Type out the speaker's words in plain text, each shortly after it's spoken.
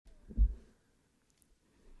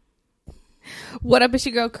What up, it's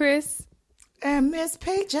your girl Chris and Miss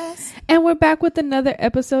Pages, and we're back with another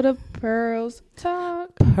episode of Pearls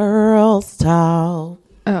Talk. Pearls Talk.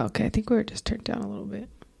 Oh, okay. I think we were just turned down a little bit.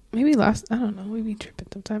 Maybe I don't know. We be tripping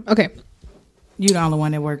sometimes. Okay. You the only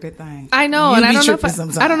one that work that thing. I know, and I don't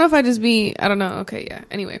know if I just be. I don't know. Okay, yeah.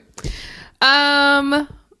 Anyway,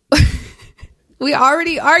 we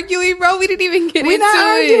already arguing, bro. We didn't even get into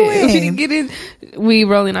it. We didn't get in. We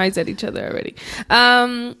rolling eyes at each other already.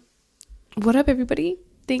 What up, everybody?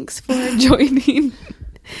 Thanks for joining.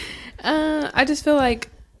 I just feel like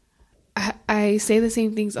I say the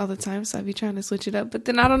same things all the time, so I be trying to switch it up, but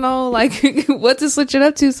then I don't know like what to switch it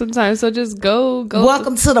up to sometimes. So just go.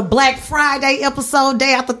 Welcome to the Black Friday episode,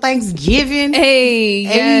 day after Thanksgiving. Hey,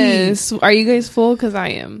 yes. Are you guys full? Because I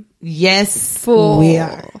am. Yes, full. We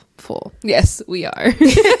are full. Yes, we are.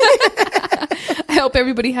 I hope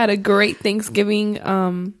everybody had a great Thanksgiving.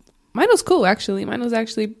 Mine was cool, actually. Mine was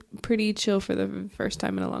actually pretty chill for the first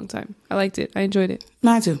time in a long time. I liked it. I enjoyed it.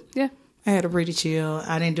 Mine too. Yeah. I had a pretty chill.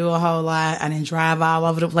 I didn't do a whole lot. I didn't drive all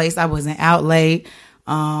over the place. I wasn't out late.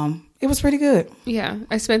 It was pretty good. Yeah.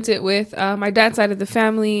 I spent it with my dad's side of the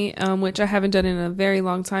family, which I haven't done in a very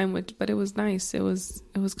long time, but it was nice. It was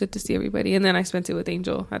good to see everybody. And then I spent it with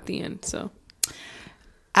Angel at the end. So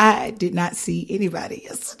I did not see anybody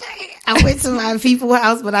yesterday. I went to my people's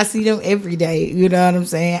house, but I see them every day. You know what I'm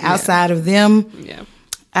saying? Yeah. Outside of them. Yeah.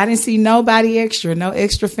 I didn't see nobody extra, no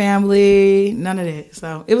extra family, none of that.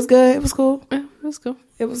 So it was good. It was cool. Yeah, it was cool.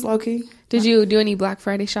 It was low key. Did you do any Black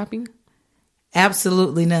Friday shopping?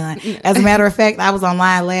 Absolutely none. As a matter of fact, I was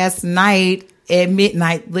online last night at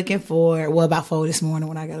midnight looking for, about 4 this morning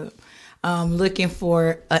when I got up, looking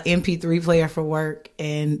for an MP3 player for work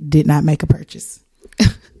and did not make a purchase.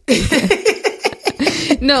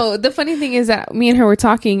 No, the funny thing is that me and her were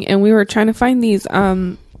talking and we were trying to find these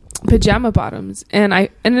pajama bottoms, and I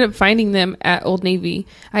ended up finding them at Old Navy.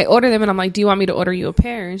 I ordered them and I'm like, do you want me to order you a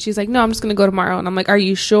pair? And she's like, no, I'm just gonna go tomorrow. And I'm like, are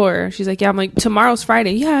you sure? She's like, yeah. I'm like, tomorrow's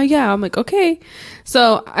Friday. Yeah. I'm like, okay.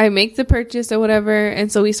 So I make the purchase or whatever,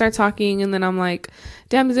 and so we start talking, and then I'm like,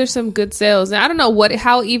 damn, there's some good sales. And I don't know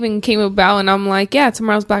how it even came about, and I'm like, yeah,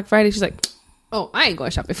 tomorrow's Black Friday. She's like, oh, I ain't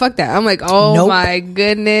going shopping. Fuck that. I'm like, oh, nope. My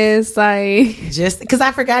goodness. Like, just because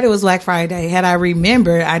I forgot it was Black Friday. Had I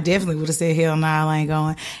remembered, I definitely would have said, hell no, I ain't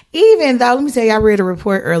going. Even though, let me tell you, I read a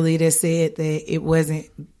report earlier that said that it wasn't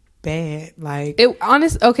bad. Like,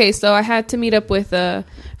 okay, so I had to meet up with a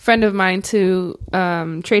friend of mine to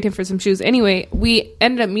trade him for some shoes. Anyway, we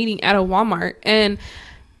ended up meeting at a Walmart, and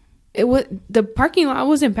the parking lot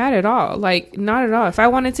wasn't bad at all. Like, not at all. If I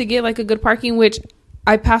wanted to get like a good parking, which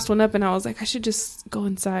I passed one up and I was like, I should just go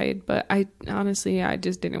inside. But I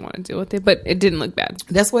just didn't want to deal with it. But it didn't look bad.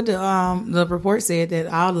 That's what the report said, that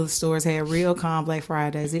all of the stores had real calm Black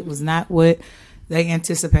Fridays. It was not what they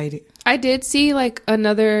anticipated. I did see like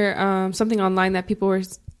another something online that people were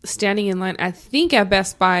standing in line, I think at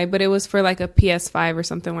Best Buy, but it was for like a PS5 or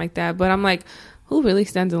something like that. But I'm like, who really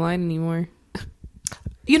stands in line anymore?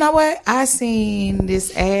 You know what? I seen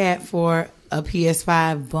this ad for a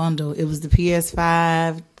PS5 bundle. It was the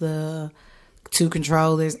PS5, the 2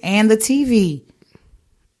 controllers, and the TV.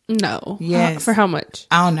 No. Yes. For how much?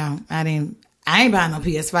 I don't know. I ain't buying no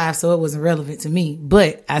PS5, so it wasn't relevant to me.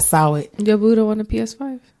 But I saw it. Your Buddha want a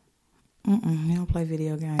PS5? He don't play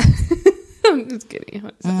video games. I'm just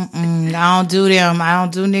kidding. I don't do them. I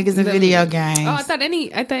don't do niggas in video games. Oh, I thought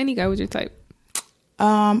any guy was your type.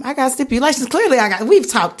 I got stipulations. Clearly, we've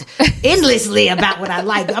talked endlessly about what I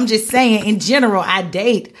like. I'm just saying, in general, I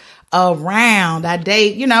date around.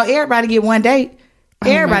 Everybody get one date.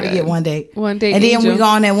 Everybody get one date. One date. And then we go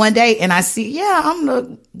on that one date, and I see, I'm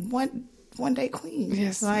the one date queen.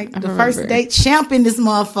 Yes. Like the first date champ in this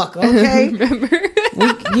motherfucker,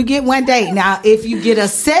 okay? You get one date. Now, if you get a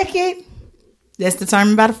second, that's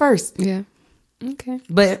determined by the first. Yeah. Okay.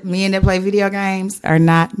 But men that play video games are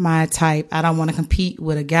not my type. I don't want to compete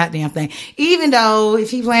with a goddamn thing. Even though if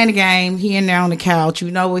he playing the game, he in there on the couch, you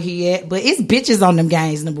know where he at. But it's bitches on them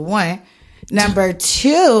games, number one. Number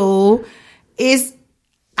two is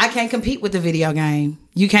I can't compete with the video game.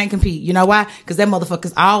 You can't compete. You know why? Because that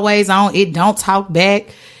motherfucker's always on. It don't talk back.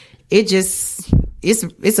 It just,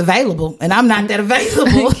 it's available. And I'm not that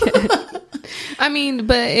available. I mean,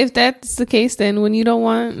 but if that's the case, then when you don't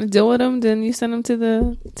want to deal with him, then you send him to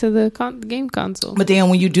the game console. But then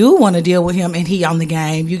when you do want to deal with him and he on the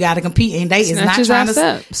game, you got to compete, and they is not trying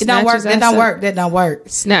to. It don't work. That don't work. That don't work.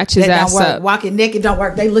 Snatch his ass up. Walking naked don't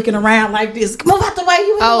work. They looking around like this. Move out the way.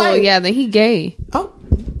 You. Oh yeah, then he gay. Oh.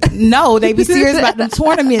 No, they be serious about them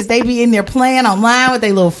tournaments. They be in there playing online with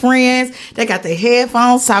their little friends. They got their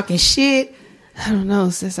headphones talking shit. I don't know,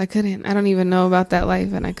 sis. I don't even know about that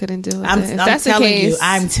life, and I couldn't deal with it. If I'm that's telling the case,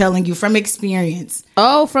 I'm telling you from experience.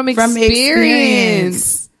 Oh, from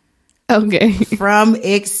experience. Okay. From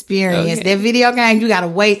experience. Okay. That video game, you gotta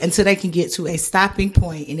wait until they can get to a stopping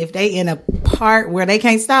point. And if they in a part where they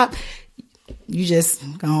can't stop, you just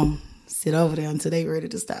gonna sit over there until they ready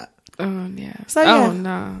to stop. Oh yeah. So yeah, oh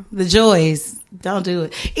no. The joys. Don't do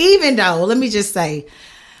it. Even though, let me just say,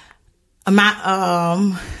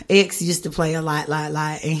 my ex used to play a lot,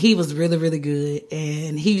 and he was really, really good.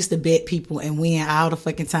 And he used to bet people and win all the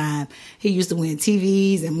fucking time. He used to win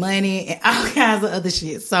TVs and money and all kinds of other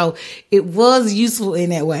shit. So it was useful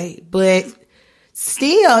in that way. But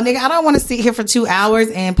still, nigga, I don't want to sit here for 2 hours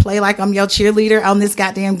and play like I'm your cheerleader on this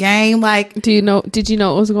goddamn game. Like, did you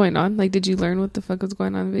know what was going on? Like, did you learn what the fuck was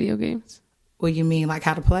going on in video games? What you mean, like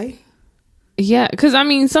how to play? Yeah, because I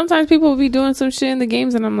mean, sometimes people will be doing some shit in the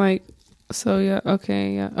games, and I'm like, so yeah,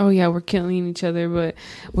 okay, yeah, oh yeah, we're killing each other, but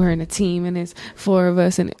we're in a team, and it's 4 of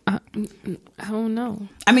us, and I don't know.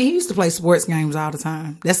 I mean, he used to play sports games all the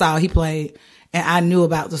time. That's all he played, and I knew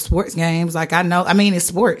about the sports games. Like I know, I mean, it's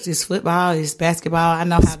sports, it's football, it's basketball. I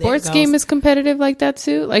know how sports that goes. Game is competitive like that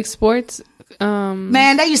too, like sports.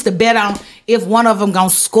 Man, they used to bet on if one of them gonna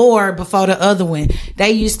score before the other one.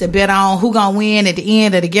 They used to bet on who gonna win at the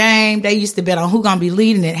end of the game. They used to bet on who gonna be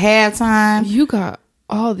leading at halftime. You got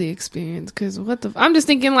all the experience, because I'm just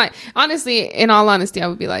thinking, like, honestly, in all honesty, I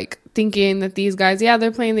would be like thinking that these guys, yeah,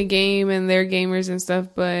 they're playing the game and they're gamers and stuff,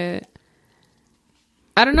 but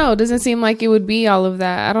I don't know. It doesn't seem like it would be all of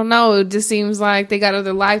that. I don't know. It just seems like they got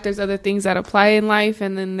other life. There's other things that apply in life,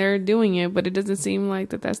 and then they're doing it, but it doesn't seem like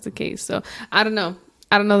that's the case. So I don't know.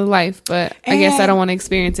 I don't know the life, but I guess I don't want to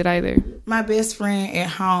experience it either. My best friend at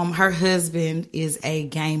home, her husband is a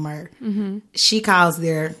gamer. Mm-hmm. She calls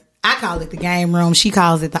I call it the game room. She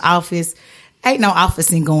calls it the office. Ain't no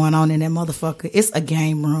officing going on in that motherfucker. It's a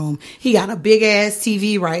game room. He got a big ass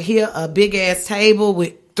TV right here, a big ass table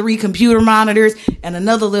with 3 computer monitors and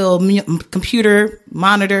another little computer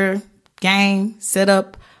monitor game set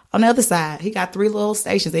up on the other side. He got 3 little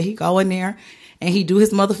stations that he go in there and he do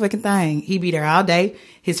his motherfucking thing. He be there all day.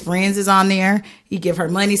 His friends is on there. He give her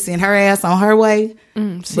money, send her ass on her way.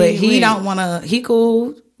 But he don't want to, he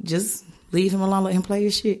cool. Just leave him alone, let him play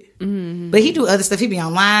his shit. Mm-hmm. But he do other stuff. He be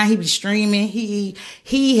online. He be streaming.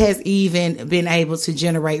 He has even been able to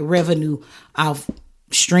generate revenue off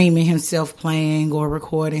streaming himself playing or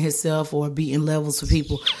recording himself or beating levels for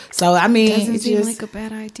people. So I mean, doesn't seem like a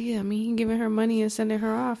bad idea. I mean, he giving her money and sending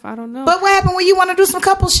her off. I don't know. But what happened when you want to do some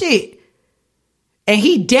couple shit? And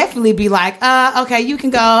he definitely be like, okay, you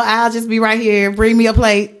can go. I'll just be right here. Bring me a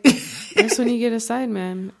plate. That's when you get a side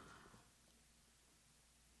man.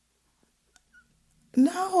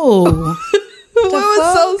 No. It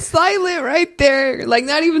was so silent right there. Like,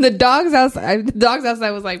 not even the dogs outside. The dogs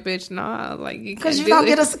outside was like, bitch, nah. Like, because you don't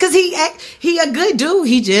get us. Because he a good dude.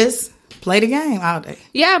 He just play the game all day.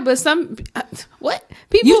 Yeah, but what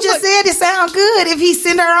people? You just said it sound good if he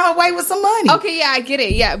send her on way with some money. Okay, yeah, I get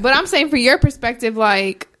it. Yeah, but I'm saying for your perspective,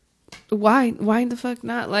 like, why the fuck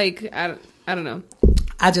not? Like, I don't know.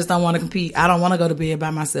 I just don't want to compete. I don't want to go to bed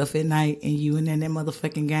by myself at night and you in that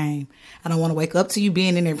motherfucking game. I don't want to wake up to you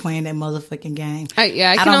being in there playing that motherfucking game.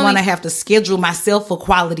 I don't want to have to schedule myself for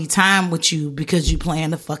quality time with you because you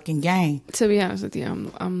playing the fucking game. To be honest with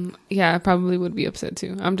you, I probably would be upset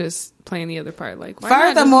too. I'm just playing the other part. Like,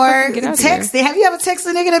 furthermore, texting. Have you ever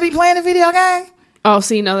texted a nigga that be playing a video game? Oh,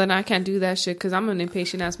 see, no, then I can't do that shit because I'm an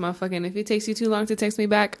impatient ass motherfucker. And if it takes you too long to text me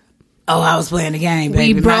back, oh, I was playing the game,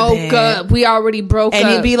 baby. We broke up. We already broke up. And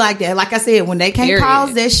it be like that. Like I said, when they can't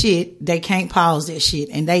pause that shit, they can't pause that shit.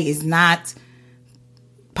 And they is not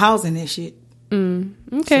pausing that shit.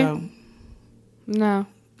 Okay. So, no.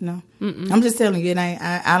 Mm-mm. I'm just telling you,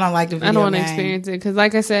 I don't like the video game. I don't want to experience it. Because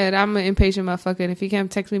like I said, I'm an impatient motherfucker. And if you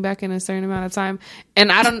can't text me back in a certain amount of time,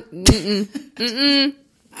 and I don't...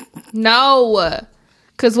 No.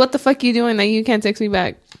 Because what the fuck you doing that you can't text me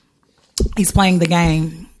back? He's playing the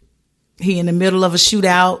game. He in the middle of a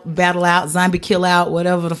shootout, battle out, zombie kill out,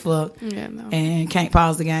 whatever the fuck. Yeah, no. And can't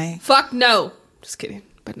pause the game. Fuck no. Just kidding.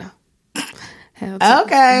 But no.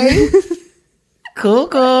 Okay.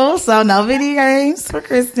 Cool. So no video games for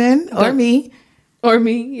Kristen or me. Or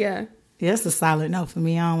me, yeah. Yeah, it's a solid no for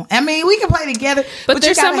me. I mean, we can play together. But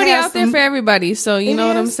there's somebody out there for everybody. So you know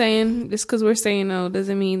what I'm saying? Just because we're saying no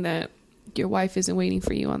doesn't mean that your wife isn't waiting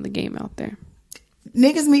for you on the game out there.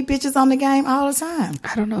 Niggas meet bitches on the game all the time.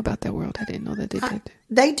 I don't know about that world. I didn't know that they did.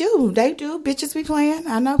 They do. Bitches be playing.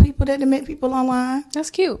 I know people that met people online. That's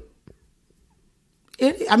cute.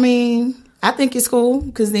 I mean, I think it's cool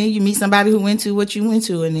because then you meet somebody who into what you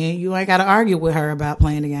into, and then you ain't got to argue with her about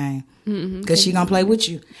playing the game because she gonna play with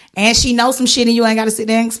you, and she knows some shit, and you ain't got to sit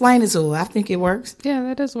there and explain it to her. I think it works. Yeah,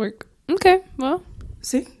 that does work. Okay, well,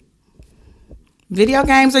 see, video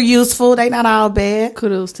games are useful. They not all bad.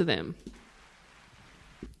 Kudos to them.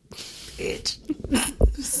 Bitch.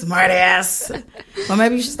 Smart ass. Well,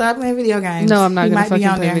 maybe you should start playing video games. No, I'm not going to fucking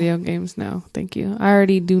play video games. No, thank you. I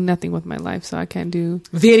already do nothing with my life, so I can't do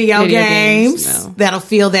video games. No. That'll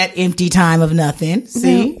fill that empty time of nothing.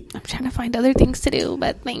 See? No, I'm trying to find other things to do,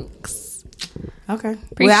 but thanks. Okay.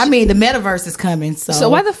 Well, I mean, the metaverse is coming, so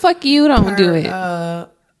why the fuck you don't do it?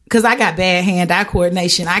 Because I got bad hand-eye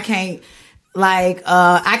coordination. I can't, like,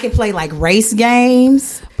 I can play, like, race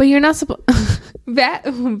games. But you're not supposed... Bad.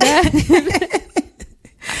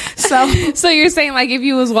 So you're saying, like, if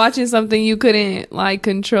you was watching something, you couldn't, like,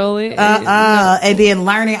 control it? No. And then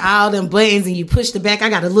learning all them buttons, and you push the back. I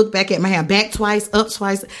got to look back at my hand. Back twice, up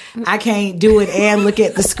twice. I can't do it and look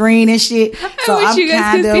at the screen and shit. So I wish you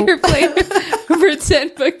guys could see her play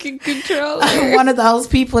pretend fucking controller. I'm one of those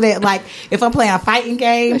people that, like, if I'm playing a fighting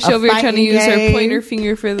game, she'll be trying to use her pointer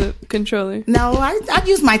finger for the controller. No, I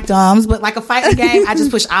use my thumbs, but like a fighting game, I just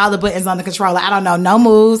push all the buttons on the controller. I don't know no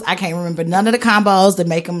moves. I can't remember none of the combos that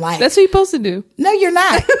make them like. That's what you're supposed to do. No, you're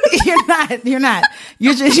not. You're not.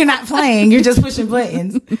 You're not playing. You're just pushing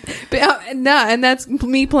buttons. But, no, and that's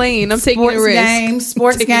me playing. I'm taking a risk.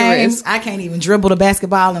 Sports games. I can't even dribble the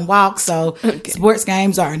basketball and walk. So sports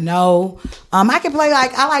games are no. I can play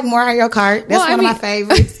I like Mario Kart. That's one of my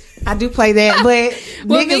favorites. I do play that, but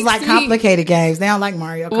niggas like complicated games. They don't like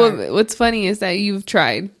Mario Kart. Well, what's funny is that you've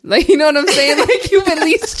tried. Like, you know what I'm saying? Like, you've at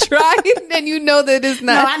least tried, and you know that it's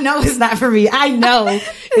not. No, I know it's not for me. I know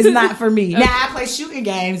it's not for me. Okay. Now, I play shooting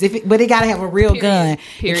games, but it got to have a real gun.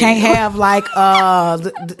 It can't have, like,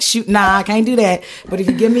 shoot. Nah, I can't do that. But if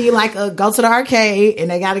you give me, like, go to the arcade,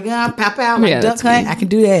 and they got a gun, pop out, like Duck Hunt, I can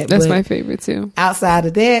do that. That's my favorite, too. Outside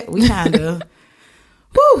of that, we kind of...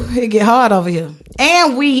 Whew, it get hard over here.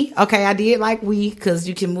 And I did like because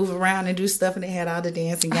you can move around and do stuff, and they had all the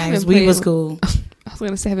dancing games. Wii was cool. I was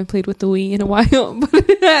going to say I haven't played with the Wii in a while,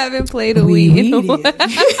 but I haven't played a Wii in a while.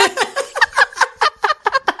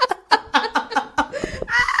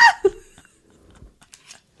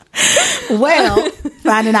 Well,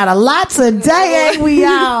 finding out a lot today, ain't we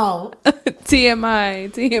all?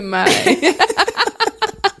 TMI.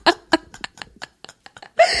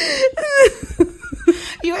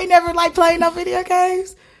 You ain't never like playing no video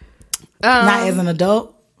games? Not as an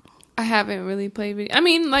adult? I haven't really played video. I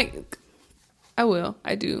mean, like, I will.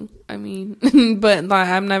 I do. I mean, but like,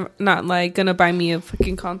 I'm not like gonna buy me a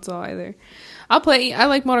fucking console either. I'll play. I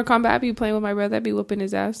like Mortal Kombat. I be playing with my brother. I be whooping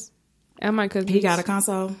his ass. And my cousin. He got a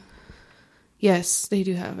console? Yes, they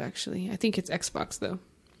do have, actually. I think it's Xbox, though.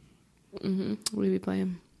 We be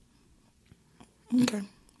playing. Okay.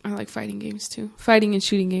 I like fighting games, too. Fighting and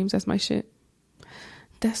shooting games. That's my shit.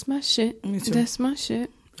 That's my shit. Me too. That's my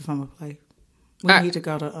shit. If I'm gonna play, we need to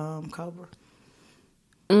go to Cobra.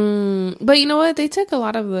 But you know what? They took a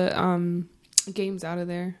lot of the games out of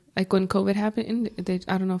there. Like when COVID happened,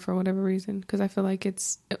 I don't know, for whatever reason. Because I feel like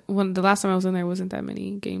the last time I was in there wasn't that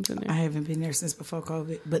many games in there. I haven't been there since before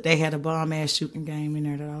COVID, but they had a bomb ass shooting game in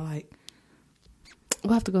there that I like.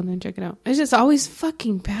 We'll have to go in there and check it out. It's just always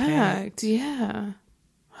fucking packed. Yeah.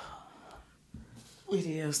 It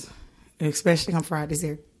is. Especially on Fridays,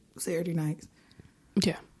 Saturday nights.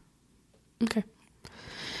 Yeah. Okay.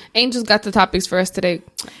 Angel's got the topics for us today.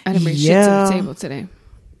 I didn't bring shit to the table today.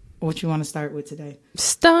 What you want to start with today?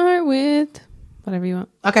 Start with whatever you want.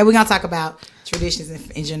 Okay, we're going to talk about traditions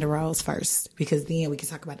and gender roles first, because then we can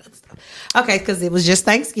talk about other stuff. Okay, because it was just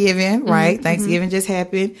Thanksgiving, right? Thanksgiving just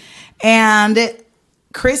happened. And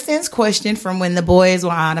Kristen's question from when the boys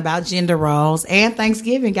were on about gender roles and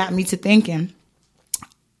Thanksgiving got me to thinking,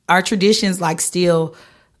 are traditions like still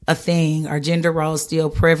a thing? Are gender roles still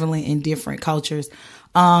prevalent in different cultures?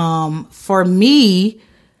 For me,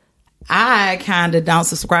 I kind of don't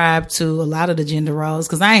subscribe to a lot of the gender roles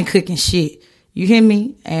because I ain't cooking shit. You hear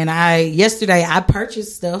me? And yesterday I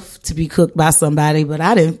purchased stuff to be cooked by somebody, but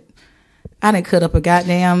I didn't cut up a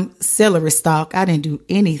goddamn celery stalk. I didn't do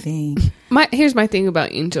anything. Here's my thing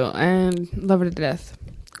about Angel, and love her to death,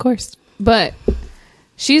 of course, but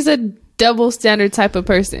she's a double standard type of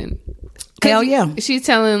person. Hell yeah. She's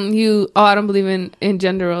telling you, I don't believe in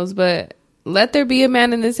gender roles, but let there be a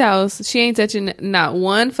man in this house. She ain't touching not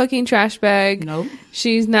one fucking trash bag. Nope.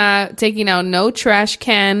 She's not taking out no trash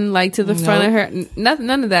can like to the front of her.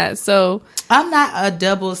 None of that. So I'm not a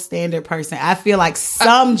double standard person. I feel like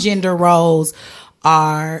some gender roles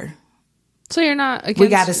are. So you're not. We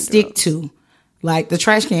got to stick to. Like the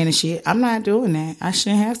trash can and shit. I'm not doing that. I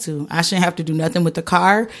shouldn't have to. I shouldn't have to do nothing with the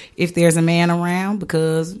car if there's a man around,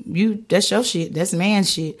 because that's your shit. That's man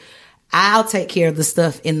shit. I'll take care of the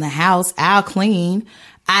stuff in the house. I'll clean.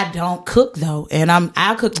 I don't cook though. And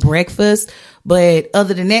I'll cook breakfast. But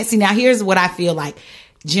other than that, see, now here's what I feel like.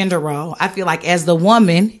 Gender role. I feel like as the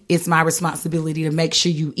woman, it's my responsibility to make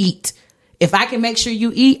sure you eat. If I can make sure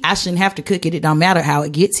you eat, I shouldn't have to cook it. It don't matter how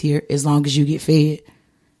it gets here as long as you get fed.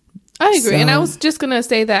 I agree. And I was just going to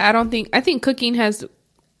say that I think cooking has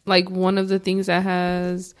like one of the things that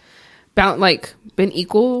has been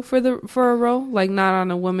equal for a role, like not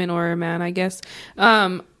on a woman or a man, I guess.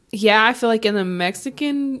 Yeah, I feel like in the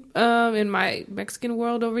Mexican, in my Mexican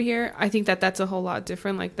world over here, I think that's a whole lot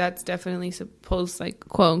different. Like that's definitely supposed, like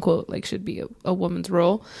quote unquote, like should be a woman's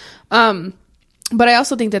role. But I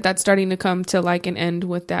also think that's starting to come to like an end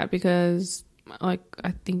with that, because like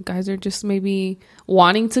I think guys are just maybe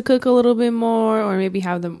wanting to cook a little bit more, or maybe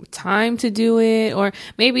have the time to do it, or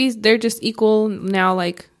maybe they're just equal now.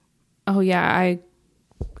 Like, oh yeah,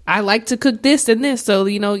 I like to cook this and this, so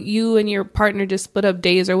you and your partner just split up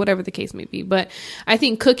days or whatever the case may be. But I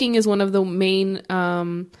think cooking is one of the main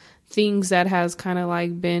things that has kind of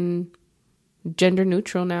like been gender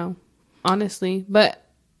neutral now, honestly. But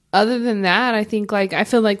other than that, I think I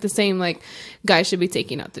feel like the same, like guys should be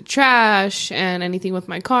taking out the trash, and anything with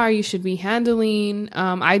my car you should be handling.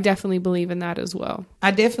 I definitely believe in that as well.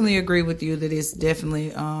 I definitely agree with you that it's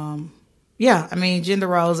definitely, yeah, I mean, gender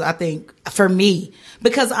roles, I think for me,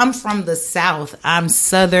 because I'm from the South, I'm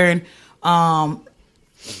Southern,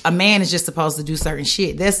 a man is just supposed to do certain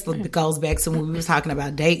shit. That goes back to when we were talking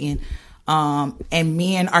about dating. And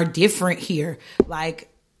men are different here. Like,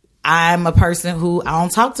 I'm a person who I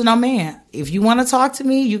don't talk to no man. If you want to talk to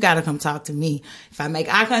me, you got to come talk to me. If I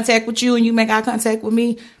make eye contact with you and you make eye contact with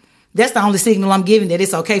me, that's the only signal I'm giving that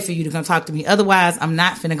it's okay for you to come talk to me. Otherwise, I'm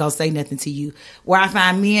not finna go say nothing to you. Where I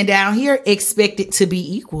find men down here expect it to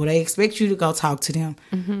be equal. They expect you to go talk to them.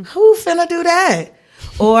 Mm-hmm. Who finna do that?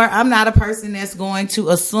 Or I'm not a person that's going to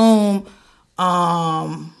assume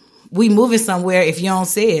we moving somewhere if you don't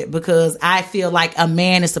say it, because I feel like a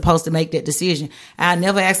man is supposed to make that decision. I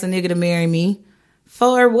never asked a nigga to marry me.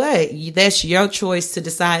 For what? That's your choice to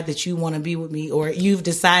decide that you want to be with me, or you've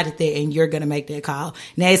decided that and you're going to make that call.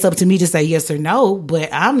 Now it's up to me to say yes or no, but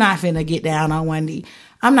I'm not finna get down on one knee.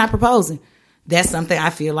 I'm not proposing. That's something I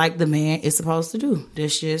feel like the man is supposed to do.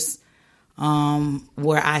 That's just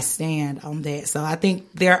where I stand on that. So I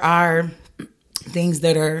think there are things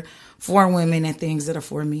that are for women and things that are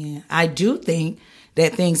for men. I do think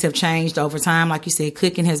that things have changed over time. Like you said,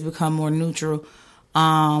 cooking has become more neutral.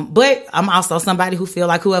 But I'm also somebody who feel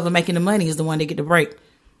like whoever making the money is the one that get the break.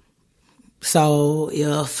 So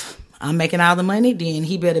if I'm making all the money, then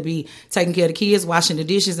he better be taking care of the kids, washing the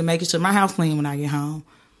dishes, and making sure my house clean when I get home.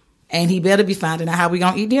 And he better be finding out how we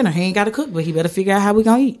gonna eat dinner. He ain't got to cook, but he better figure out how we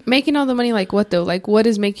gonna eat. Making all the money, like what though? Like what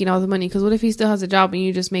is making all the money? Because what if he still has a job and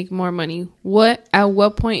you just make more money? At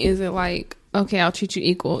what point is it like, okay, I'll treat you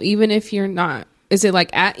equal, even if you're not? Is it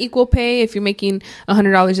like at equal pay if you're making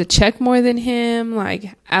 $100 a check more than him? Like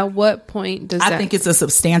at what point does that? I think it's a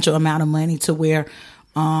substantial amount of money to where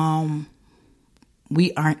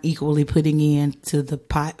we aren't equally putting in to the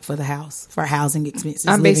pot for the house, for housing expenses.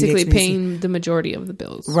 I'm basically paying the majority of the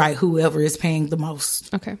bills. Right. Whoever is paying the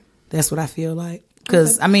most. Okay. That's what I feel like.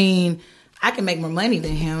 Because, okay. I mean, I can make more money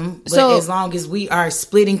than him, but as long as we are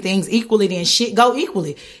splitting things equally, then shit go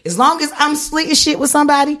equally. As long as I'm splitting shit with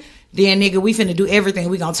somebody, then nigga, we finna do everything.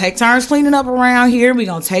 We gonna take turns cleaning up around here. We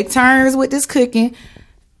gonna take turns with this cooking.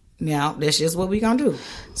 Now, that's just what we gonna do.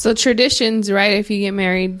 So traditions, right? If you get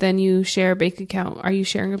married, then you share a bank account. Are you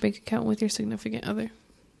sharing a bank account with your significant other?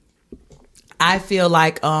 I feel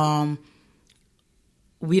like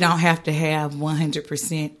we don't have to have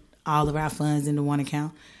 100% all of our funds into one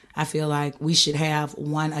account. I feel like we should have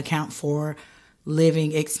one account for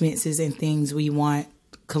living expenses and things we want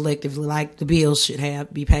collectively, like the bills should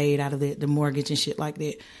be paid out of the mortgage and shit like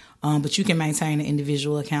that. But you can maintain an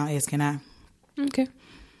individual account, as can I. Okay.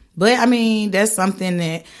 But I mean, that's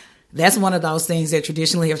something that's one of those things that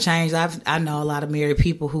traditionally have changed. I know a lot of married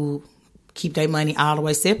people who keep their money all the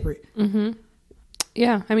way separate. Mm-hmm.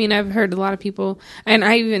 Yeah, I mean, I've heard a lot of people, and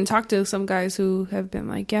I even talked to some guys who have been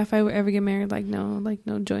like, yeah, if I ever get married,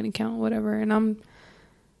 no joint account, whatever. And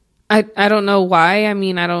I don't know why. I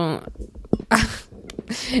mean, I don't.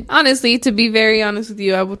 Honestly, to be very honest with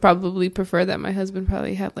you, I would probably prefer that my husband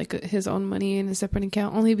probably had his own money in a separate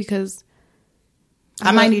account, only because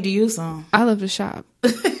I might need to use some. I love to shop.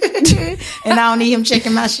 And I don't need him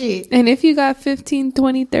checking my shit. And if you got $15,000,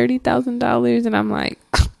 $20,000, $30,000 and I'm like,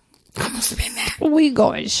 I'm gonna spend that. We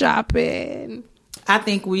going shopping. I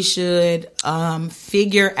think we should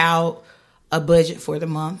figure out a budget for the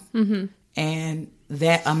month, and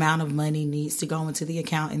that amount of money needs to go into the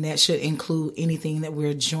account, and that should include anything that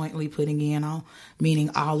we're jointly putting in on,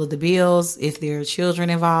 meaning all of the bills, if there are children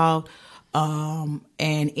involved, and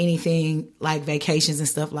anything like vacations and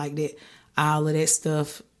stuff like that. All of that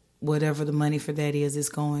stuff, whatever the money for that is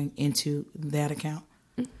going into that account.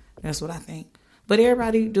 That's what I think. But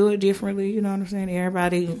everybody do it differently, you know what I'm saying?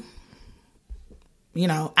 Everybody, you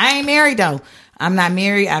know, I ain't married though. I'm not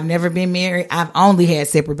married. I've never been married. I've only had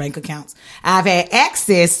separate bank accounts. I've had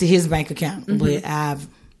access to his bank account, but I've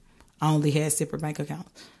only had separate bank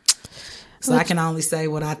accounts. So I can only say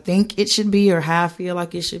what I think it should be or how I feel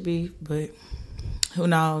like it should be, but who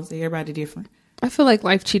knows? Everybody different. I feel like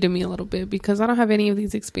life cheated me a little bit because I don't have any of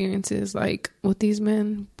these experiences like with these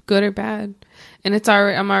men, good or bad. And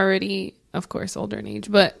I'm already, of course, older in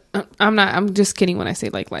age, but I'm just kidding when I say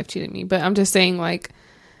like life cheated me, but I'm just saying like,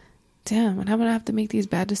 damn, and I'm going to have to make these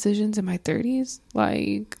bad decisions in my 30s.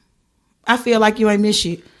 Like, I feel like you ain't miss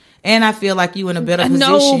shit. And I feel like you in a better position.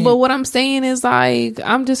 No, but what I'm saying is like,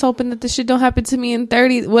 I'm just hoping that this shit don't happen to me in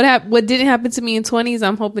 30s. What didn't happen to me in 20s,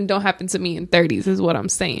 I'm hoping don't happen to me in 30s is what I'm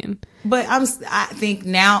saying. But I think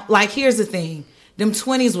now, like, here's the thing. Them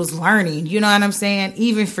 20s was learning, you know what I'm saying?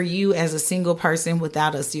 Even for you as a single person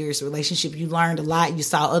without a serious relationship, you learned a lot. You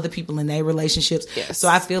saw other people in their relationships. Yes. So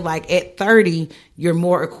I feel like at 30, you're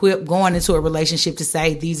more equipped going into a relationship to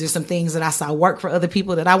say, these are some things that I saw work for other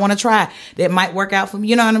people that I want to try that might work out for me.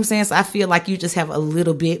 You know what I'm saying? So I feel like you just have a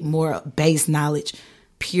little bit more base knowledge,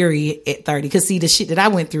 period, at 30. Because see, the shit that I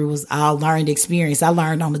went through was all learned experience. I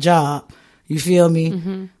learned on the job. You feel me?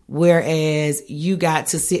 Mm-hmm. Whereas you got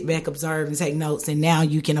to sit back, observe, and take notes, and now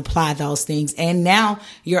you can apply those things. And now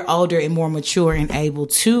you're older and more mature and able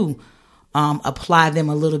to apply them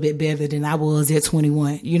a little bit better than I was at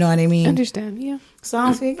 21. You know what I mean? Understand, yeah. So I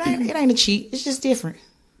don't think it ain't a cheat. It's just different.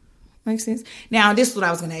 Makes sense? Now, this is what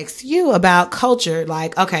I was going to ask you about culture.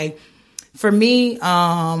 Like, okay, for me,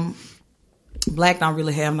 Black don't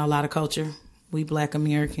really have no lot of culture. We Black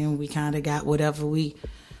American. We kind of got whatever we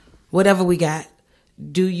got.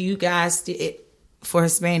 Do you guys, for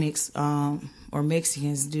Hispanics or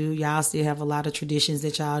Mexicans, do y'all still have a lot of traditions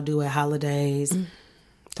that y'all do at holidays?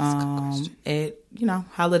 At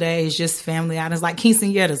holidays, just family outings like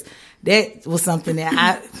quinceañeras. That was something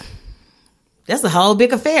that that's a whole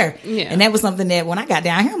big affair. Yeah. And that was something that when I got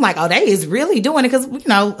down here, I'm like, oh, they is really doing it, because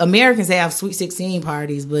Americans have Sweet 16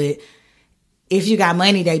 parties, but if you got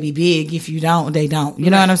money, they be big. If you don't, they don't. You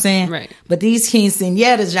know what I'm saying? Right. But these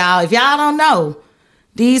quinceañeras, y'all, if y'all don't know,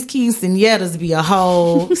 these quinceañeras be a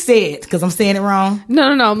whole set, because I'm saying it wrong. No,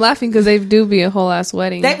 I'm laughing because they do be a whole ass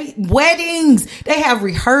wedding. They be weddings. They have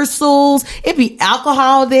rehearsals. It be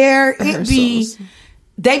alcohol there.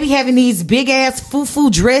 They be having these big ass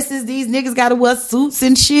foo-foo dresses. These niggas got to wear suits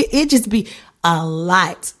and shit. It just be a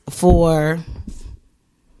lot for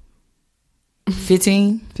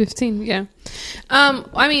 15, yeah.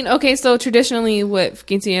 I mean, okay, so traditionally what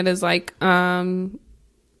quinceañera is like,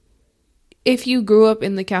 if you grew up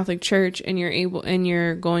in the Catholic Church and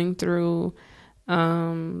you're going through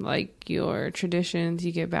like your traditions,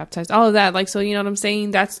 you get baptized, all of that, like, so you know what I'm saying,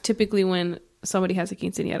 that's typically when somebody has a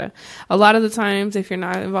quinceañera. A lot of the times, if you're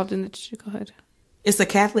not involved in the go ahead. It's a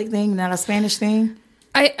Catholic thing, not a Spanish thing?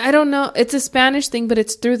 I don't know. It's a Spanish thing, but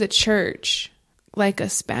it's through the church. Like a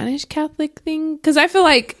Spanish Catholic thing, because I feel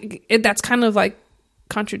like that's kind of like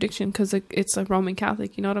contradiction, because it's a Roman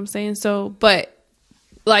Catholic, you know what I'm saying? So, but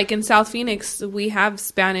like in South Phoenix, we have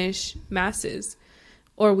Spanish masses,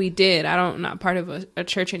 or we did. I'm not part of a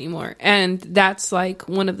church anymore, and that's like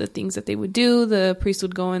one of the things that they would do. The priest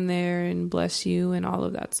would go in there and bless you and all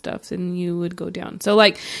of that stuff, and you would go down. So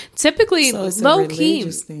like typically, low key,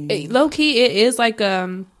 it is like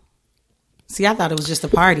See, I thought it was just a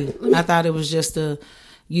party. I thought it was just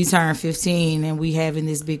you turn 15 and we having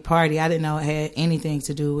this big party. I didn't know it had anything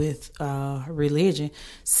to do with religion.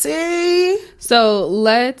 See? So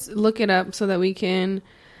let's look it up so that we can,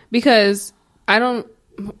 because my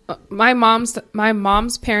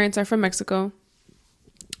mom's parents are from Mexico.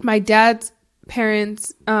 My dad's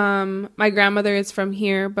parents, my grandmother is from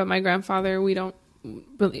here, but my grandfather,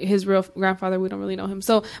 his real grandfather, we don't really know him.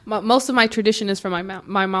 So most of my tradition is from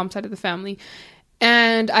my mom's side of the family.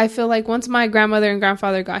 And I feel like once my grandmother and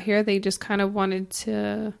grandfather got here, they just kind of wanted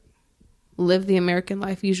to live the American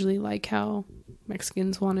life, usually like how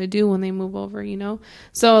Mexicans want to do when they move over, you know?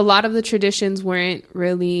 So a lot of the traditions weren't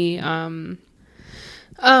really,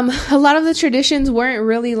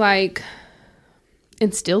 like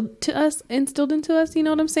instilled into us, you know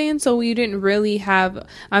what I'm saying? So we didn't really have,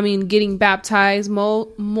 I mean, getting baptized,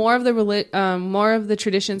 more of the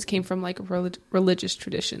traditions came from like religious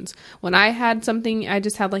traditions. When I had something, I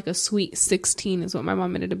just had like a sweet 16 is what my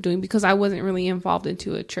mom ended up doing, because I wasn't really involved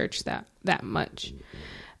into a church that much.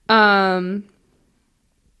 So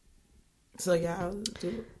y'all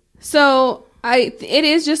do. So it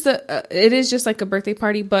is just like a birthday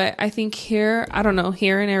party, but I think here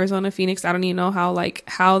in Arizona, Phoenix, I don't even know how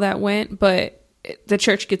that went, but the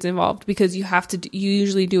church gets involved, because you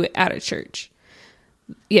usually do it at a church.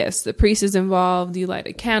 Yes, the priest is involved. You light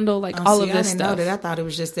a candle, all of this stuff. I didn't know that. I thought it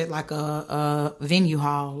was just at like a venue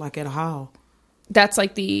hall, like at a hall. That's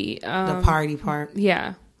like the party part.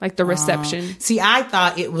 Yeah, like the reception. See, I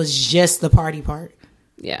thought it was just the party part.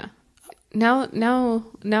 Yeah. Now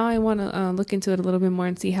I want to look into it a little bit more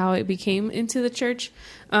and see how it became into the church,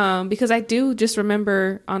 because I do just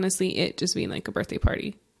remember, honestly, it just being like a birthday party.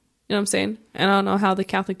 You know what I'm saying? And I don't know how the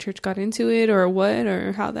Catholic Church got into it or what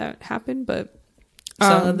or how that happened, but so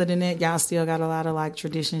other than that, y'all still got a lot of like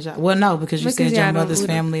traditions. Well, no, because you said your mother's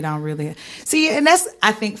family don't really see, and that's,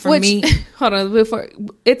 I think, for me. Hold on, before,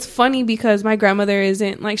 it's funny because my grandmother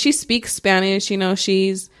isn't like, she speaks Spanish. You know,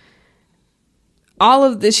 she's all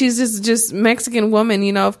of this. She's just Mexican woman,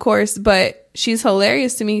 you know, of course, but she's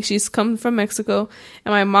hilarious to me. She's come from Mexico,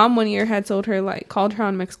 and my mom one year had told her, like, called her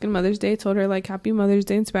on Mexican Mother's Day, told her like Happy Mother's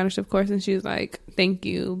Day in Spanish, of course, and she was like, "Thank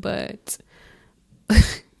you, but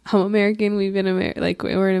I'm American. We're in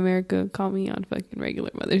America. Call me on fucking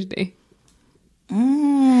regular Mother's Day."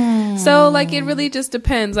 So like it really just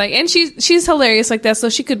depends. Like, and she's hilarious like that. So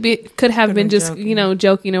she could have been just joking. You know,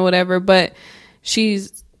 joking or whatever. But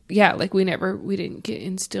she's like we didn't get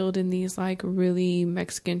instilled in these like really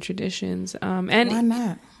Mexican traditions. And why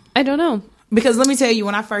not? I don't know. Because let me tell you,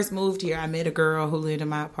 when I first moved here, I met a girl who lived in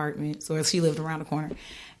my apartment. So she lived around the corner.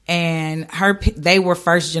 And they were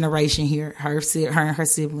first generation here. Her and her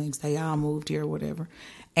siblings, they all moved here or whatever.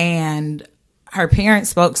 And her parents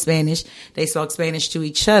spoke Spanish. They spoke Spanish to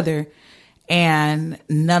each other. And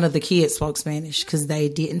none of the kids spoke Spanish because they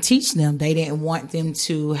didn't teach them. They didn't want them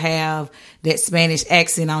to have that Spanish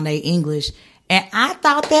accent on their English. And I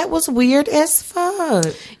thought that was weird as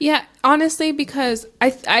fuck. Yeah, honestly, because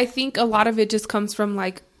I think a lot of it just comes from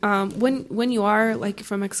like when you are like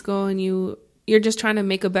from Mexico and you're just trying to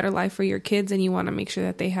make a better life for your kids, and you want to make sure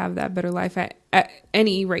that they have that better life at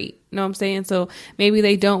any rate. You know what I'm saying? So maybe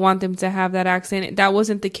they don't want them to have that accent. That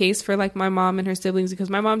wasn't the case for like my mom and her siblings, because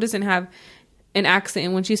my mom doesn't have an accent.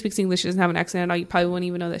 And when she speaks English, she doesn't have an accent at all. You probably wouldn't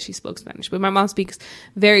even know that she spoke Spanish. But my mom speaks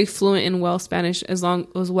very fluent and well Spanish, as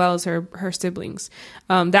well as her siblings.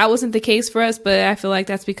 That wasn't the case for us, but I feel like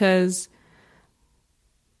that's because,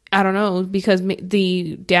 I don't know, because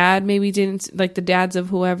the dad maybe didn't, like the dads of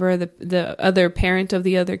whoever, the other parent of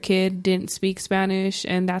the other kid didn't speak Spanish.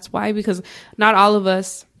 And that's why, because not all of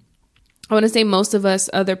us, I want to say most of us,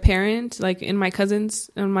 other parent, like in my cousins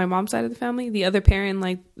on my mom's side of the family, the other parent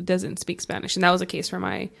like doesn't speak Spanish. And that was the case for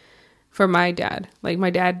my dad. Like my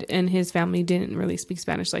dad and his family didn't really speak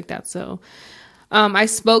Spanish like that. So I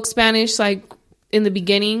spoke Spanish like in the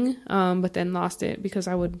beginning, but then lost it because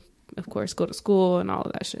I would, of course, go to school and all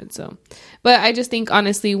of that shit. So, but I just think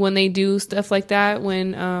honestly, when they do stuff like that,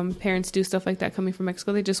 when parents do stuff like that coming from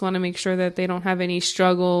Mexico, they just want to make sure that they don't have any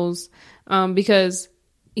struggles, because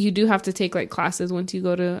you do have to take like classes once you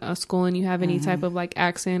go to a school and you have any type of like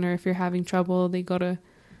accent, or if you're having trouble, you go to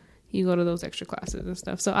those extra classes and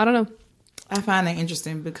stuff. So I don't know. I find that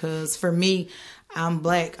interesting because for me, I'm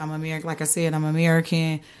Black, I'm American. Like I said, I'm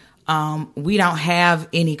American. We don't have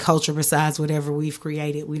any culture besides whatever we've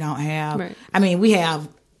created. We don't have, right. I mean, we have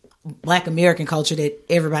Black American culture that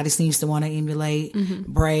everybody seems to want to emulate,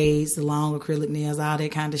 braids, the long acrylic nails, all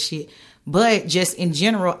that kind of shit. But just in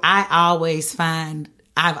general, I've always been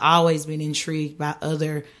intrigued by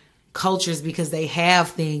other cultures because they have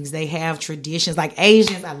things, they have traditions. Like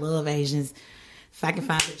Asians, I love Asians. If I can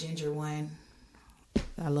find a ginger one,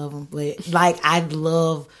 I love them. But like, I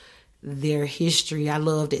love their history. I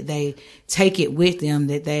love that they take it with them,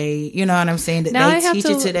 that they, you know what I'm saying, that now they teach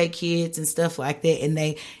it to their kids and stuff like that. And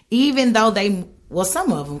they, even though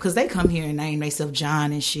some of them, because they come here and name themselves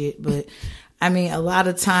John and shit, but I mean, a lot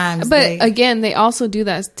of times. But again, they also do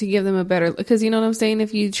that to give them a better, because you know what I'm saying?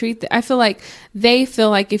 If you treat, I feel like they feel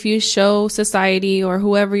like if you show society or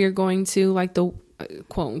whoever you're going to, like the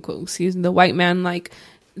quote unquote, the white man, like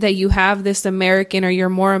that you have this American, or you're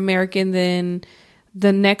more American than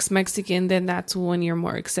the next Mexican, then that's when you're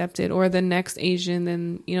more accepted, or the next Asian,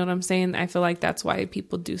 then you know what I'm saying? I feel like that's why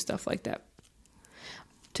people do stuff like that.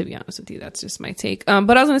 To be honest with you, that's just my take.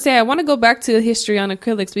 But I was going to say, I want to go back to history on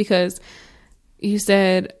acrylics, because you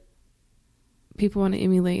said people want to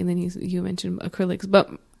emulate, and then you mentioned acrylics, but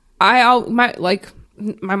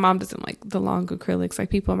my mom doesn't like the long acrylics. Like,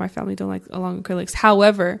 people in my family don't like the long acrylics.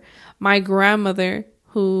 However, my grandmother,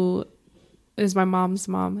 who is my mom's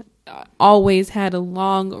mom, always had a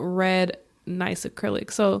long red nice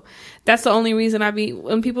acrylic. So that's the only reason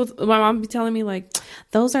when my mom be telling me like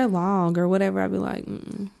those are long or whatever, I'd be like,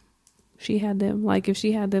 she had them. Like, if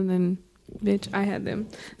she had them, then bitch, I had them.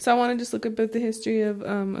 So I want to just look up at the history of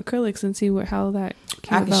acrylics and see how that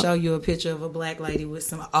came I can about. show you a picture of a black lady with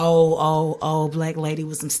some old black lady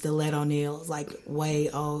with some stiletto nails, like way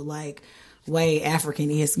old, like way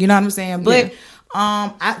African-esque. You know what I'm saying? But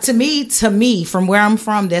to me, from where I'm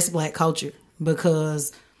from, that's black culture,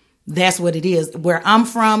 because that's what it is. Where I'm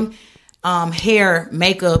from, hair,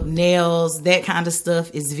 makeup, nails, that kind of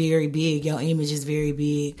stuff is very big. Your image is very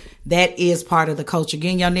big. That is part of the culture.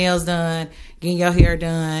 Getting your nails done, getting your hair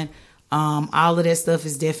done, all of that stuff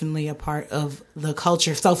is definitely a part of the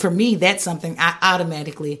culture. So for me, that's something I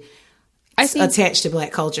automatically attach to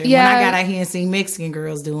black culture. And when I got out here and seen Mexican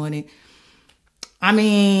girls doing it, I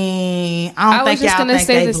mean, I don't think y'all think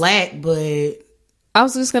they black, but I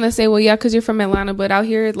was just gonna say, well, yeah, because you're from Atlanta, but out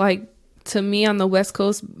here, like, to me on the West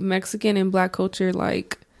Coast, Mexican and black culture,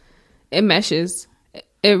 like, it meshes.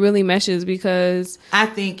 It really meshes, because I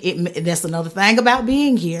think that's another thing about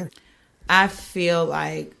being here. I feel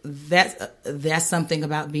like that's something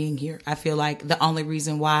about being here. I feel like the only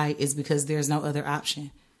reason why is because there's no other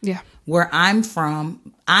option. Yeah. Where I'm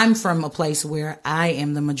from a place where I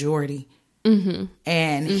am the majority. Mm-hmm.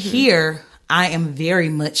 And here I am very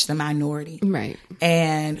much the minority. Right.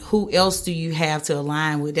 And who else do you have to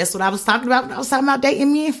align with? That's what I was talking about when I was talking about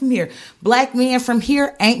dating men from here. Black men from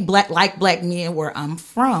here ain't black men where I'm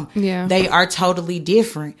from. Yeah. They are totally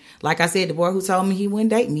different. Like I said, the boy who told me he wouldn't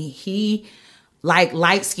date me, he like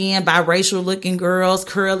light-skinned, biracial-looking girls,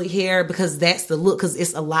 curly hair, because that's the look, because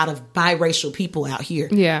it's a lot of biracial people out here.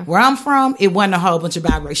 Yeah. Where I'm from, it wasn't a whole bunch of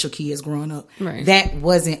biracial kids growing up. Right. That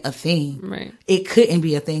wasn't a thing. Right. It couldn't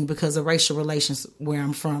be a thing because of racial relations where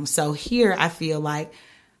I'm from. So here, I feel like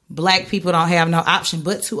black people don't have no option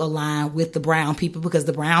but to align with the brown people, because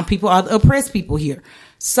the brown people are the oppressed people here.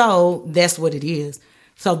 So that's what it is.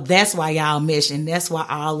 So that's why y'all mesh, and that's why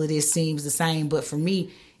all of this seems the same. But for me,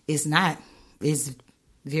 it's not. It's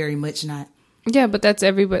very much not. Yeah, but that's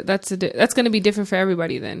everybody. That's going to be different for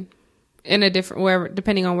everybody then, in a different wherever,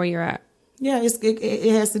 depending on where you're at. Yeah,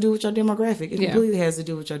 it has to do with your demographic. It completely has to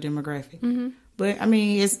do with your demographic. Mm-hmm. But I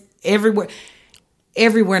mean, it's everywhere.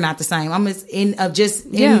 Everywhere not the same. I'm in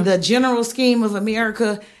the general scheme of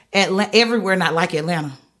America. Everywhere not like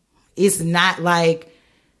Atlanta. It's not like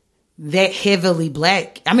that heavily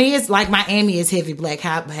black. I mean, it's like Miami is heavy black.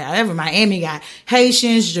 However, Miami got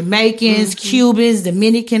Haitians, Jamaicans, Cubans,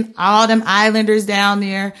 Dominican, all them islanders down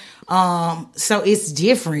there. So it's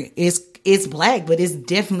different. It's black, but it's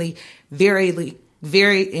definitely very,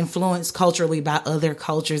 very influenced culturally by other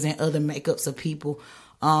cultures and other makeups of people.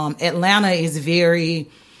 Atlanta is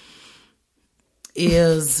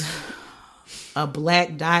a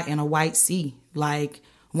black dot in a white sea. Like,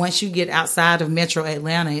 once you get outside of Metro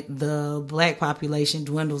Atlanta, the black population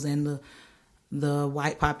dwindles and the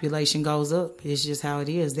white population goes up. It's just how it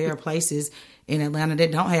is. There are places in Atlanta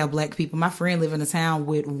that don't have black people. My friend lives in a town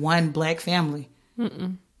with one black family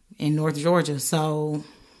in North Georgia. So,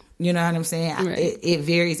 you know what I'm saying? Right. It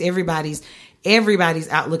varies. Everybody's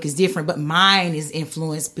outlook is different, but mine is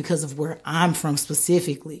influenced because of where I'm from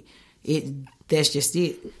specifically. That's just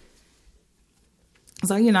it.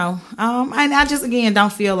 So, you know, and I just, again,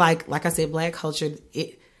 don't feel like I said, black culture,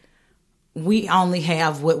 we only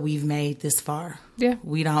have what we've made this far. Yeah.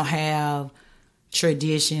 We don't have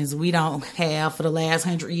traditions. We don't have, for the last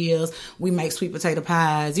 100 years, we make sweet potato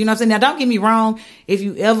pies. You know what I'm saying? Now, don't get me wrong. If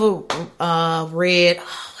you ever read,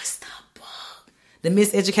 what's the book? The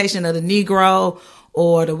Miseducation of the Negro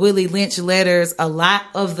or the Willie Lynch letters, a lot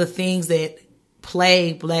of the things that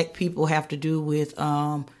plague black people have to do with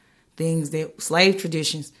things that slave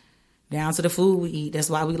traditions, down to the food we eat. That's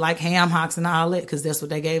why we like ham hocks and all that, because that's what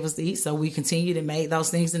they gave us to eat. So we continue to make those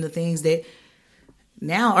things into things that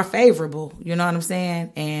now are favorable. You know what I'm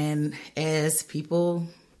saying? And as people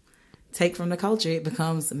take from the culture, it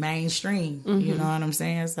becomes mainstream. Mm-hmm. You know what I'm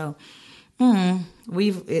saying? So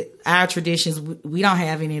our traditions, we don't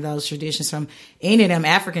have any of those traditions from any of them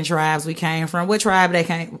African tribes we came from. What tribe they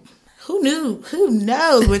came? Who knew? Who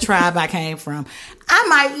knows what tribe I came from? I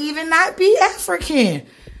might even not be African.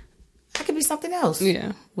 I could be something else.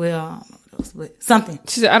 Yeah. Well, I don't know what else, but something.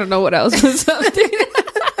 She said, I don't know what else, but something.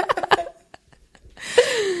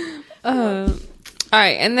 All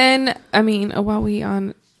right. And then, I mean, while we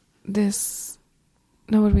on this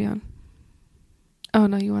No, what are we on? Oh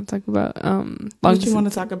no, you want to talk about what you want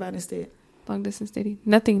to talk about instead? Long distance dating.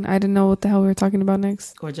 Nothing. I didn't know what the hell we were talking about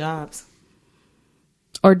next. Or jobs.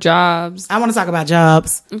 Or jobs. I want to talk about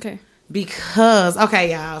jobs. Okay. Because,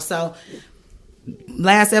 okay, y'all. So,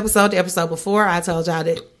 last episode, the episode before, I told y'all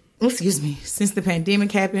that, since the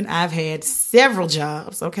pandemic happened, I've had several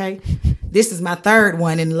jobs, okay? This is my third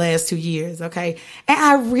one in the last 2 years, okay? And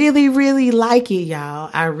I really, really like it, y'all.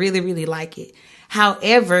 I really, really like it.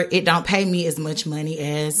 However, it don't pay me as much money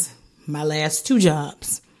as my last 2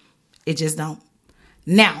 jobs. It just don't.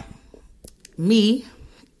 Now, me,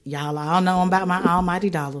 y'all all know about my almighty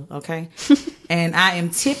dollar, okay? And I am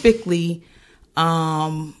typically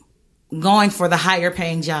going for the higher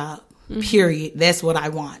paying job, period. That's what I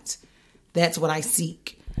want. That's what I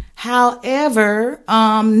seek. However,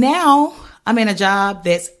 now I'm in a job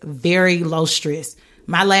that's very low stress.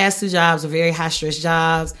 My last 2 jobs were very high stress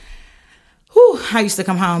jobs. Whew, I used to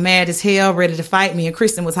come home mad as hell, ready to fight. Me and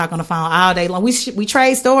Kristen would talk on the phone all day long. We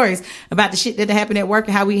trade stories about the shit that happened at work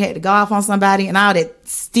and how we had to go off on somebody and all that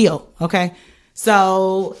still, okay?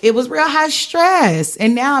 So it was real high stress.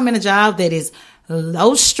 And now I'm in a job that is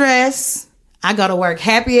low stress. I go to work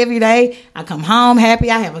happy every day. I come home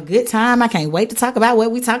happy. I have a good time. I can't wait to talk about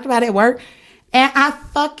what we talked about at work. And I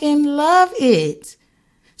fucking love it.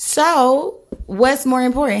 So what's more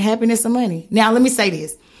important, happiness or money? Now, let me say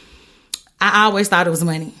this. I always thought it was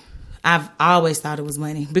money. I've always thought it was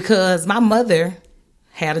money because my mother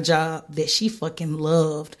had a job that she fucking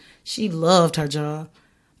loved. She loved her job,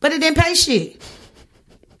 but it didn't pay shit.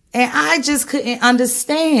 And I just couldn't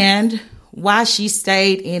understand why she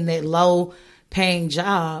stayed in that low paying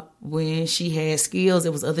job when she had skills.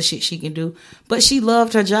 It was other shit she can do, but she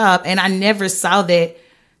loved her job. And I never saw that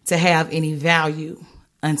to have any value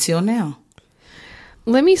until now.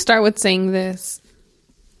 Let me start with saying this.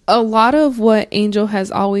 A lot of what Angel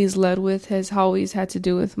has always led with has always had to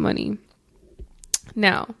do with money.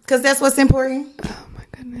 Now, because that's what's important. Oh my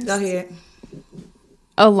goodness. Go ahead.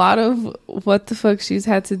 A lot of what the fuck she's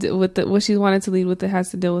had to do with what she wanted to lead with, it has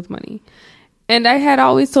to deal with money. And I had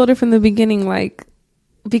always told her from the beginning, like,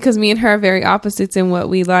 because me and her are very opposites in what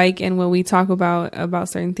we like and what we talk about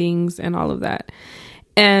certain things and all of that.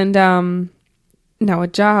 And now a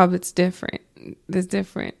job, it's different. It's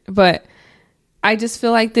different. But I just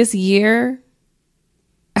feel like this year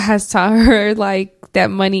has taught her like that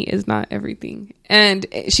money is not everything. And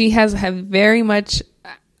she have very much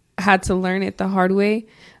had to learn it the hard way.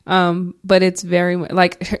 But it's very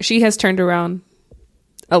like she has turned around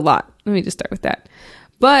a lot. Let me just start with that.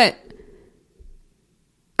 But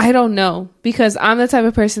I don't know, because I'm the type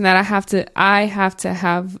of person that I have to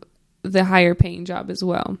have the higher paying job as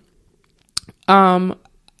well.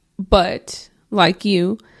 But like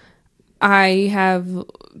you, I have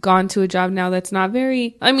gone to a job now that's not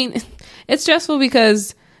very, I mean, it's stressful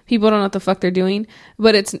because people don't know what the fuck they're doing,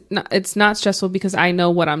 but it's not stressful because I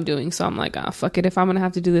know what I'm doing. So I'm like, oh, fuck it. If I'm going to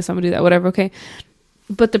have to do this, I'm going to do that, whatever. Okay.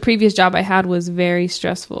 But the previous job I had was very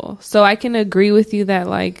stressful. So I can agree with you that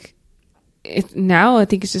like now I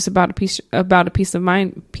think it's just about a peace of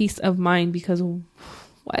mind, because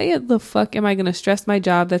why the fuck am I going to stress my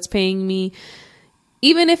job that's paying me,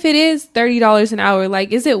 even if it is $30 an hour?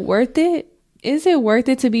 Like, is it worth it? Is it worth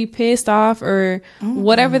it to be pissed off or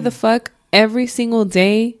whatever the fuck every single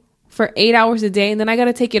day for 8 hours a day? And then I got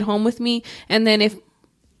to take it home with me. And then if,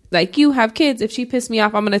 like, you have kids, if she pissed me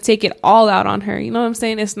off, I'm going to take it all out on her. You know what I'm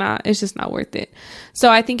saying? It's just not worth it.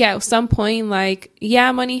 So I think at some point, like,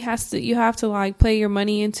 yeah, you have to like play your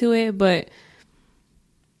money into it, but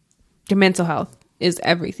your mental health is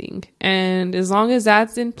everything. And as long as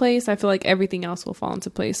that's in place, I feel like everything else will fall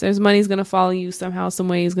into place. There's money's going to follow you somehow, some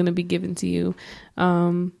way is going to be given to you. I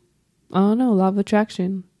don't know, law of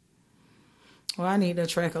attraction. Well, I need to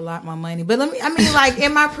attract a lot more money. But like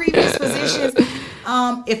in my previous positions,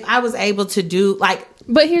 if I was able to do like,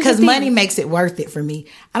 but here's because money makes it worth it for me.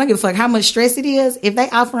 I don't give a fuck how much stress it is. If they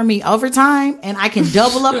offer me overtime and I can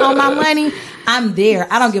double up on my money, I'm there.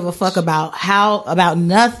 I don't give a fuck about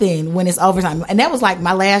nothing when it's overtime. And that was like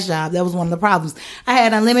my last job. That was one of the problems. I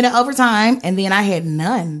had unlimited overtime and then I had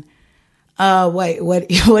none. Wait, what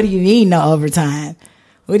do you mean no overtime?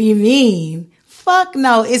 What do you mean? Fuck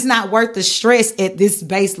no, it's not worth the stress at this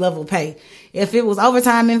base level pay. If it was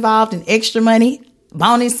overtime involved and extra money,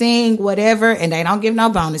 bonusing, whatever, and they don't give no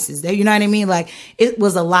bonuses there, you know what I mean? Like, it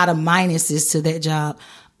was a lot of minuses to that job.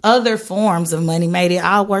 Other forms of money made it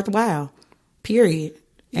all worthwhile, period.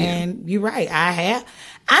 Yeah. And you're right, I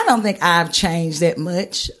don't think I've changed that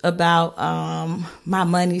much about my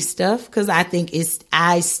money stuff, because I think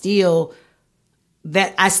I still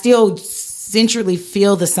that I still centrally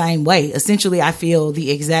feel the same way. Essentially, I feel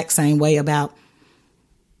the exact same way about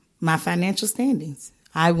my financial standings.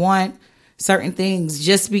 I want certain things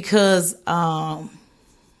just because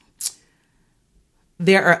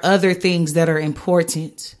there are other things that are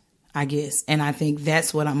important, I guess. And I think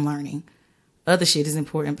that's what I'm learning. Other shit is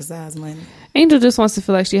important besides money. Angel just wants to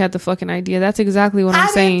feel like she had the fucking idea. That's exactly what I'm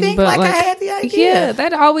saying. Think but like I had the idea. Yeah,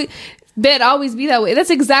 that always be that way.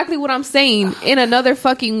 That's exactly what I'm saying in another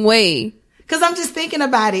fucking way. Because I'm just thinking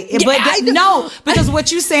about it. But because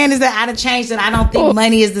what you're saying is that I'd have changed and I don't think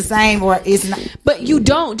money is the same or it's not. But you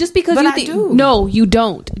don't. Just because but you I think. do. No, you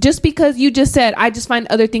don't. Just because you just said, I just find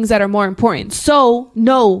other things that are more important. So,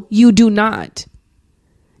 no, you do not.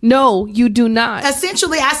 No, you do not.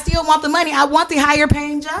 Essentially, I still want the money. I want the higher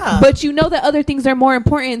paying job. But you know that other things are more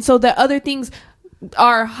important. So that other things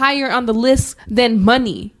are higher on the list than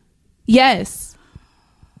money. Yes.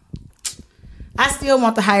 I still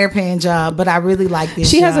want the higher paying job, but I really like this.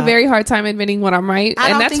 She has a very hard time admitting when I'm right. I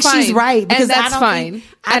don't think she's right because that's fine.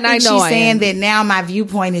 And I know she's saying that now my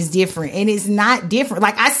viewpoint is different, and it's not different.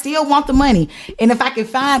 Like, I still want the money, and if I can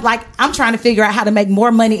find, like, I'm trying to figure out how to make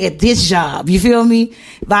more money at this job. You feel me?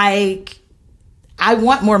 Like, I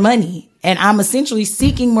want more money. And I'm essentially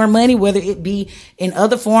seeking more money, whether it be in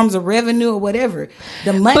other forms of revenue or whatever.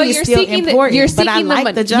 The money is still important, but I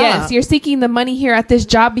like the job. Yes, you're seeking the money here at this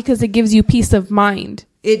job because it gives you peace of mind.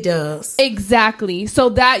 It does. Exactly. So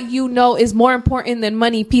that, is more important than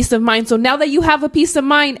money, peace of mind. So now that you have a peace of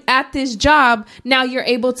mind at this job, now you're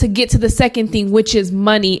able to get to the second thing, which is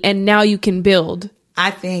money. And now you can build. I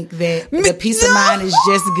think that the peace of mind is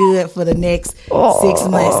just good for the next 6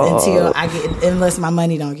 months unless my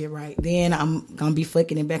money don't get right. Then I'm gonna be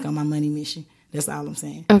fucking it back on my money mission. That's all I'm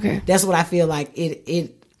saying. Okay, that's what I feel like.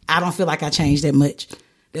 I don't feel like I changed that much.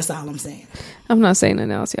 That's all I'm saying. I'm not saying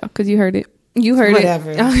nothing else, y'all, because you heard it. You heard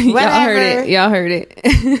Whatever. it. Y'all heard it. Y'all heard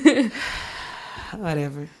it.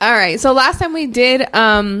 Whatever. All right. So last time we did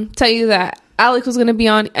tell you that Alex was going to be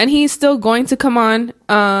on, and he's still going to come on.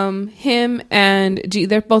 Him and G,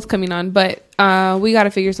 they're both coming on, but we got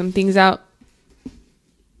to figure some things out.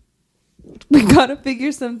 We got to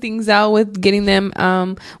figure some things out with getting them.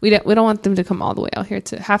 We don't want them to come all the way out here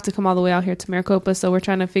to Maricopa. So we're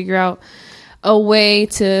trying to figure out a way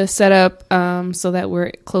to set up so that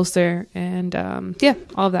we're closer and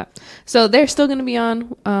all of that. So they're still going to be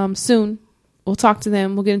on soon. We'll talk to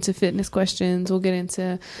them. We'll get into fitness questions. We'll get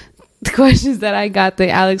into the questions that I got that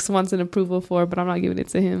Alex wants an approval for, but I'm not giving it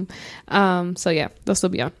to him. So yeah, they'll still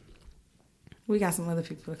be on. We got some other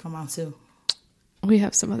people to come on too. We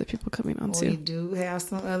have some other people coming on too. We do have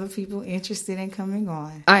some other people interested in coming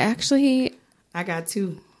on. I got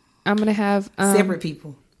two. I'm going to have separate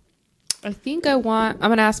people. I'm going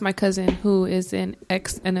to ask my cousin who is an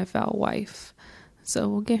ex-NFL wife. So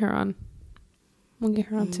we'll get her on. We'll get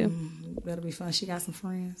her on too. That'll be fun. She got some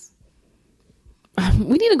friends.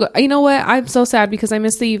 We need to go. You know what? I'm so sad because I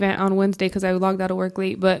missed the event on Wednesday because I logged out of work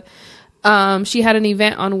late. But she had an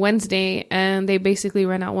event on Wednesday and they basically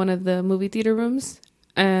ran out one of the movie theater rooms.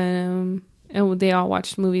 And they all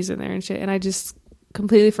watched movies in there and shit. And I just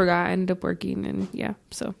completely forgot. I ended up working and yeah.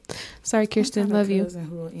 So sorry, Kirsten. Love you.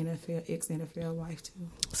 Who ex-NFL wife too.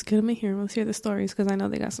 Let's get them in here. Let's hear the stories because I know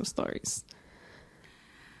they got some stories.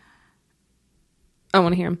 I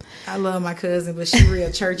want to hear them. I love my cousin, but she's real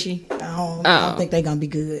churchy. I don't think they're going to be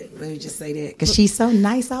good. Let me just say that. Because she's so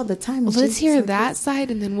nice all the time. Well, let's hear that side,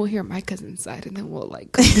 and then we'll hear my cousin's side, and then we'll,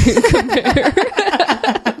 compare.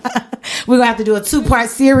 We're going to have to do a 2-part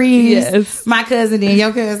series. Yes. My cousin and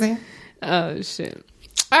your cousin. Oh, shit.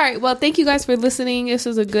 All right. Well, thank you guys for listening. This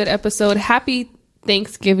was a good episode. Happy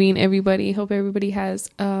Thanksgiving, everybody. Hope everybody has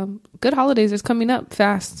good holidays. It's coming up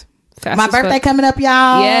fast. My birthday coming up,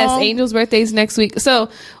 y'all. Yes, Angel's birthday is next week. So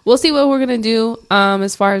we'll see what we're gonna do.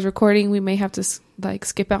 As far as recording, we may have to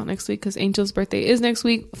skip out next week because Angel's birthday is next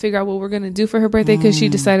week. Figure out what we're gonna do for her birthday because she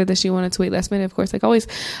decided that she wanted to wait last minute, of course, like always.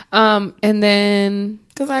 And then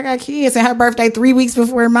because I got kids and her birthday 3 weeks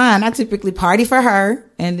before mine, I typically party for her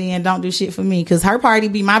and then don't do shit for me because her party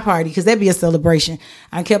be my party because that'd be a celebration.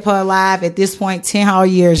 I kept her alive at this point 10 whole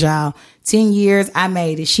years, y'all. 10 years, I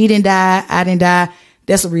made it. She didn't die. I didn't die.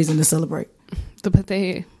 That's a reason to celebrate. But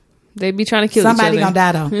they be trying to kill somebody each other.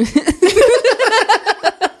 Gonna die though.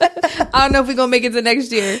 I don't know if we're gonna make it to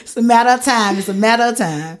next year. It's a matter of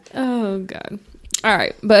time. Oh God. All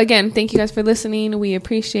right. But again, thank you guys for listening. We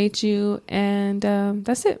appreciate you. And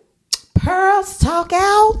that's it. Pearls talk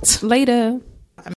out. Later.